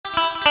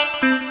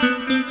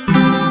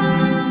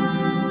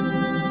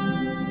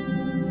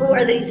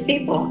are these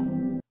people?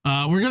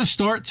 We're going to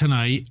start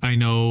tonight, I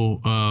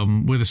know,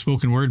 with a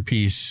spoken word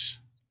piece.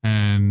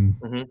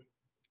 And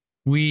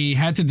we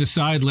had to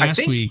decide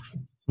last week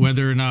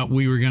whether or not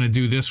we were going to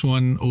do this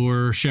one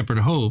or Shepherd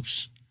of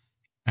Hopes.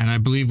 And I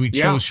believe we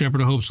chose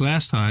Shepherd of Hopes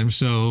last time.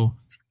 So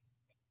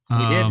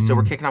we did. So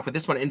we're kicking off with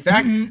this one. In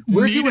fact,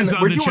 we're doing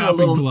a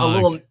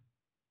little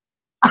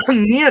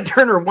Nina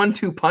Turner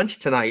 1-2 punch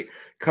tonight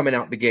coming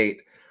out the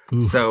gate.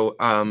 Ooh. So,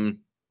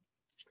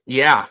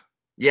 yeah.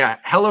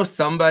 Hello,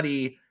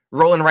 Somebody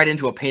rolling right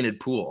into a painted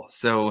pool.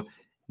 So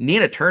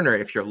Nina Turner,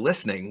 if you're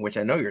listening, which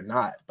I know you're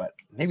not, but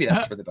maybe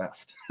that's for the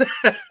best.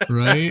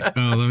 Right.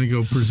 Let me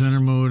go presenter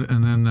mode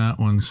and then that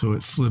one. So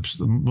it flips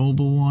the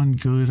mobile one.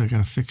 Good. I got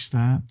to fix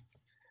that.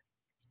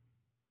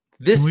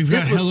 This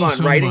was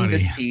fun writing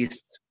this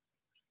piece.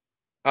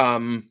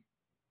 You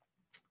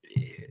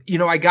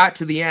know, I got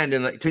to the end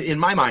and in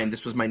my mind,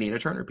 this was my Nina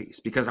Turner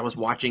piece because I was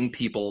watching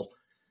people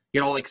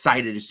get all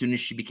excited as soon as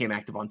she became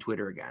active on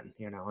Twitter again,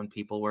 you know, and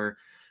people were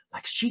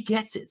like, she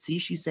gets it. See,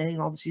 she's saying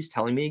all this. She's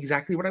telling me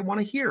exactly what I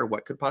want to hear.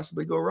 What could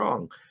possibly go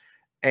wrong?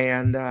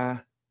 And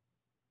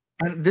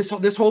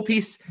this whole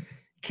piece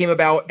came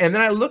about. And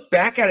then I looked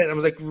back at it and I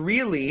was like,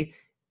 really,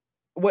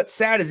 what's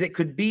sad is it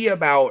could be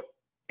about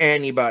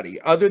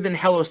anybody other than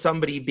Hello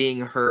Somebody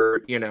being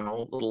her, you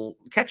know, little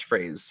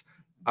catchphrase.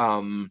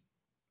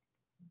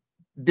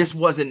 This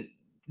wasn't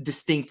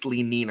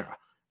distinctly Nina.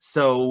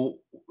 So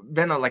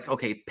then I'm like,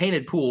 okay,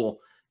 Painted Pool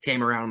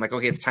came around. I'm like,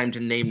 okay, it's time to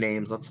name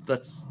names.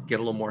 Let's get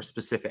a little more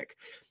specific.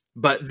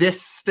 But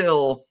this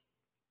still,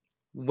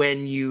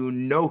 when you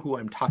know who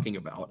I'm talking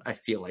about, I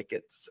feel like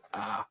it's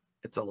a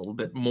little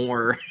bit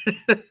more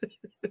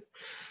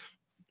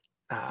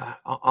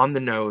on the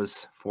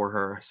nose for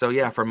her. So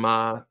yeah, from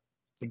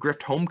the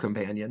Grift Home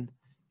Companion,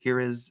 here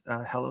is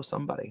Hello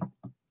Somebody.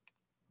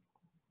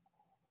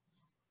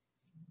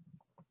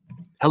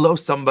 Hello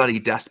somebody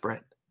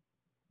desperate.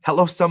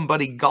 Hello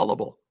somebody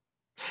gullible.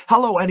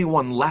 Hello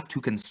anyone left who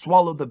can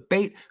swallow the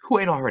bait who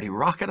ain't already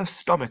rocking a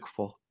stomach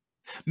full.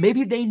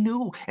 Maybe they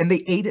knew and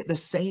they ate it the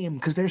same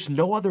because there's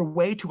no other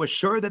way to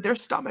assure that their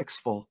stomach's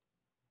full.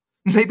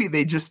 Maybe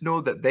they just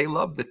know that they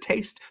love the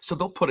taste, so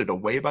they'll put it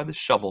away by the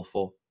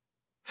shovelful.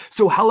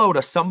 So hello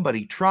to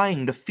somebody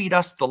trying to feed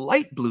us the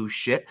light blue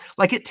shit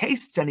like it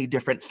tastes any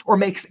different or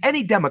makes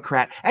any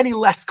Democrat any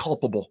less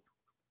culpable.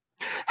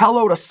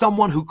 Hello to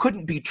someone who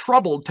couldn't be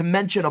troubled to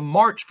mention a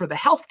march for the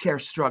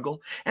healthcare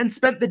struggle and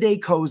spent the day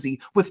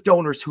cozy with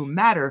donors who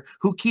matter,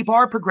 who keep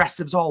our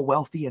progressives all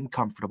wealthy and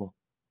comfortable.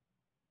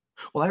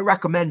 Well, I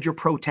recommend your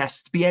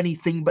protests be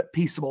anything but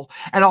peaceable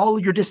and all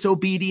your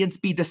disobedience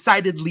be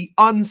decidedly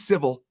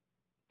uncivil.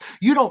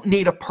 You don't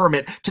need a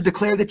permit to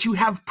declare that you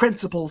have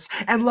principles,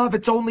 and love,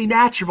 it's only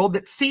natural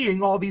that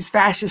seeing all these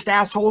fascist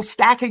assholes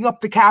stacking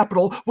up the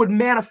Capitol would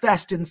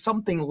manifest in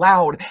something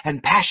loud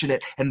and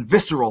passionate and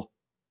visceral.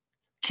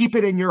 Keep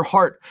it in your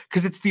heart,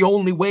 because it's the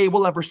only way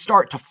we'll ever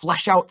start to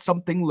flesh out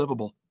something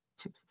livable.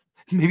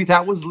 Maybe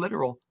that was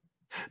literal.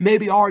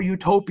 Maybe our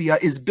utopia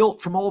is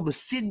built from all the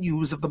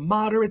sinews of the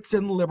moderates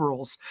and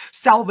liberals,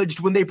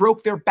 salvaged when they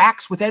broke their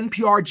backs with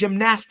NPR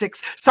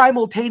gymnastics,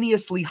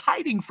 simultaneously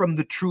hiding from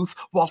the truth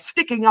while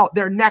sticking out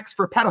their necks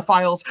for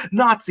pedophiles,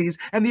 Nazis,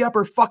 and the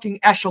upper fucking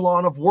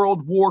echelon of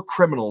World War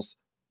criminals.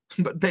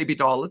 But baby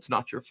doll, it's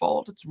not your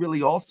fault. It's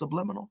really all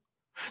subliminal.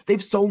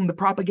 They've sewn the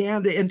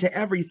propaganda into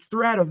every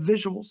thread of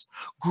visuals,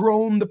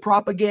 grown the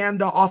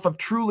propaganda off of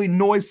truly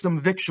noisome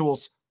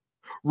victuals.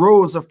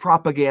 Rows of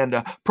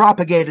propaganda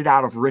propagated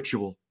out of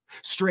ritual,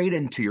 straight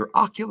into your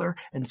ocular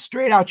and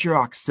straight out your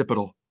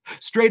occipital,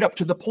 straight up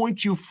to the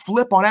point you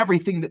flip on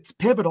everything that's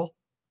pivotal.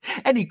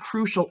 Any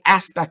crucial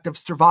aspect of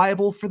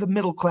survival for the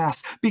middle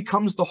class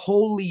becomes the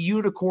holy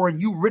unicorn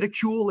you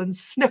ridicule and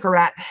snicker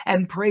at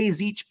and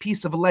praise each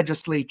piece of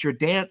legislature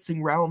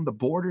dancing round the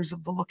borders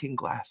of the looking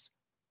glass.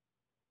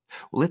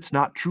 Well, it's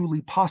not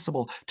truly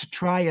possible to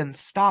try and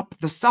stop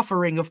the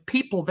suffering of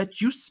people that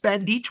you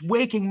spend each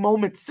waking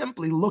moment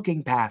simply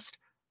looking past.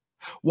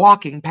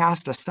 Walking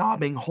past a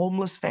sobbing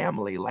homeless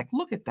family, like,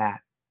 look at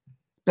that.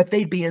 Bet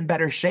they'd be in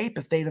better shape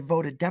if they'd have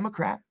voted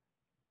Democrat.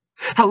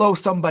 Hello,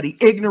 somebody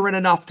ignorant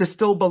enough to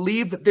still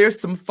believe that there's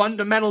some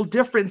fundamental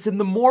difference in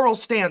the moral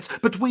stance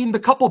between the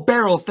couple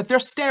barrels that they're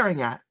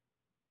staring at.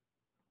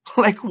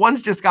 Like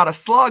one's just got a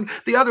slug,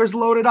 the other's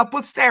loaded up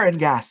with sarin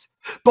gas.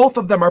 Both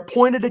of them are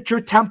pointed at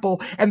your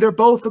temple, and they're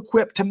both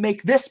equipped to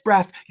make this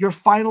breath your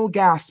final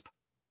gasp.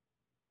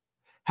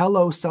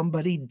 Hello,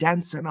 somebody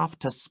dense enough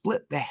to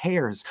split the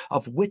hairs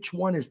of which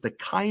one is the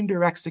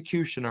kinder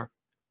executioner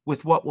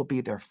with what will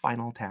be their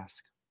final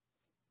task.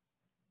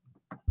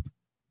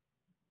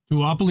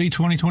 Duopoly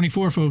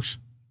 2024, folks.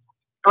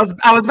 I was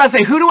about to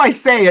say, who do I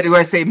say? Do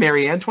I say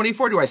Marianne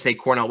 24? Do I say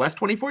Cornell West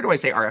 24? Do I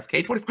say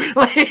RFK 24?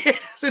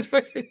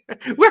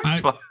 We're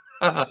fucked.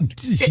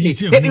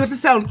 Hit me with the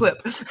sound clip.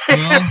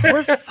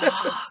 We're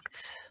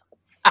fucked.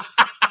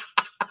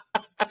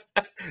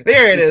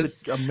 There it is.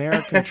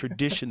 American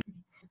tradition.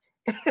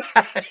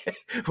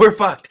 We're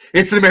fucked.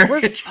 It's an American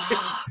We're tradition.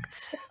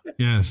 fucked.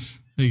 Yes.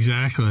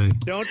 Exactly.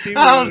 Don't be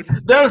rude.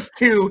 Those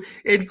two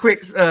in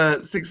quick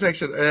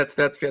succession.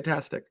 That's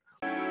fantastic.